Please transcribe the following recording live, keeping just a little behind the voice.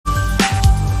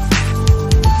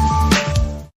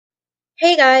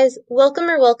Hey guys,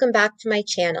 welcome back to my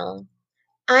channel.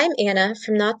 I'm Anna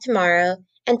from Not Tomorrow,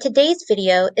 and today's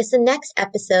video is the next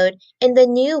episode in the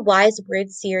new Wise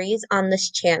Words series on this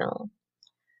channel.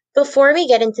 Before we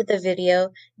get into the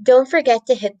video, don't forget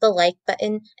to hit the like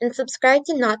button and subscribe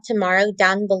to Not Tomorrow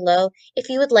down below if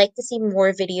you would like to see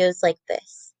more videos like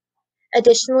this.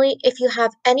 Additionally, if you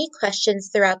have any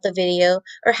questions throughout the video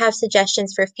or have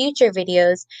suggestions for future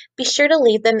videos, be sure to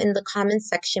leave them in the comments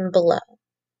section below.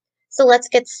 So let's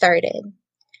get started.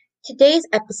 Today's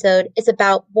episode is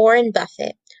about Warren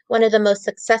Buffett, one of the most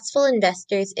successful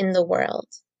investors in the world.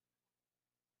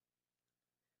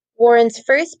 Warren's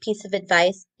first piece of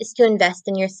advice is to invest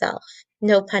in yourself,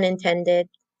 no pun intended.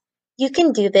 You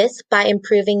can do this by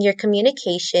improving your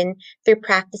communication through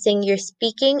practicing your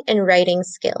speaking and writing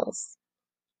skills.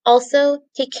 Also,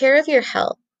 take care of your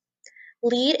health.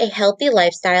 Lead a healthy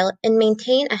lifestyle and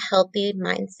maintain a healthy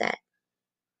mindset.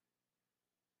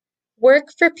 Work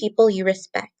for people you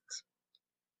respect.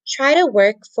 Try to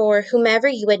work for whomever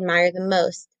you admire the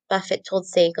most, Buffett told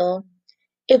Sagal.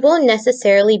 It won't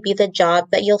necessarily be the job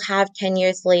that you'll have 10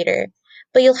 years later,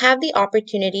 but you'll have the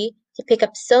opportunity to pick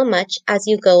up so much as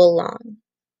you go along.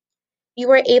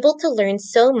 You are able to learn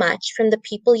so much from the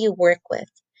people you work with,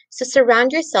 so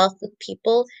surround yourself with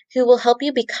people who will help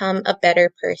you become a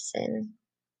better person.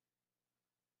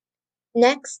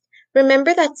 Next,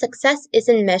 remember that success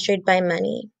isn't measured by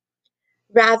money.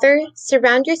 Rather,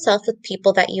 surround yourself with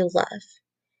people that you love.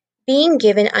 Being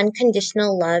given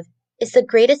unconditional love is the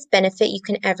greatest benefit you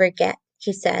can ever get,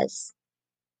 he says.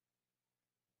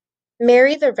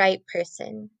 Marry the right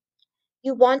person.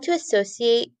 You want to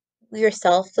associate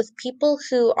yourself with people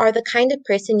who are the kind of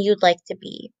person you'd like to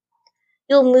be.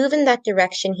 You'll move in that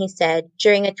direction, he said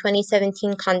during a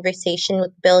 2017 conversation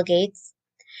with Bill Gates.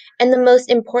 And the most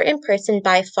important person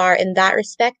by far in that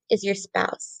respect is your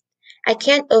spouse. I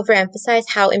can't overemphasize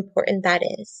how important that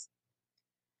is.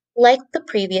 Like the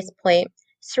previous point,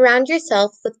 surround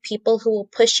yourself with people who will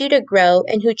push you to grow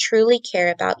and who truly care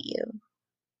about you.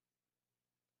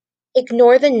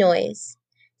 Ignore the noise.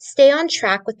 Stay on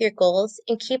track with your goals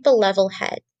and keep a level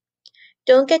head.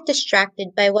 Don't get distracted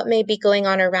by what may be going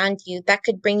on around you that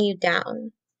could bring you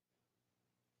down.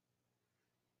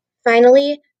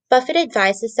 Finally, Buffett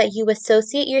advises that you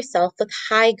associate yourself with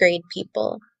high-grade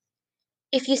people.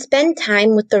 If you spend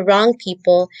time with the wrong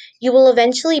people, you will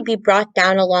eventually be brought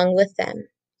down along with them.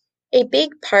 A big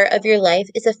part of your life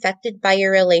is affected by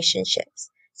your relationships,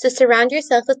 so surround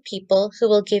yourself with people who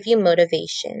will give you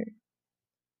motivation.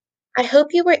 I hope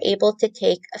you were able to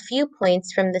take a few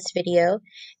points from this video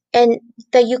and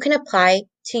that you can apply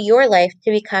to your life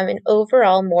to become an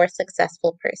overall more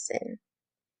successful person.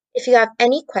 If you have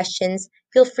any questions,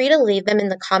 feel free to leave them in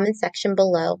the comment section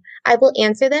below. I will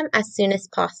answer them as soon as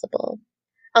possible.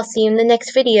 I'll see you in the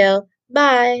next video.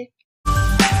 Bye!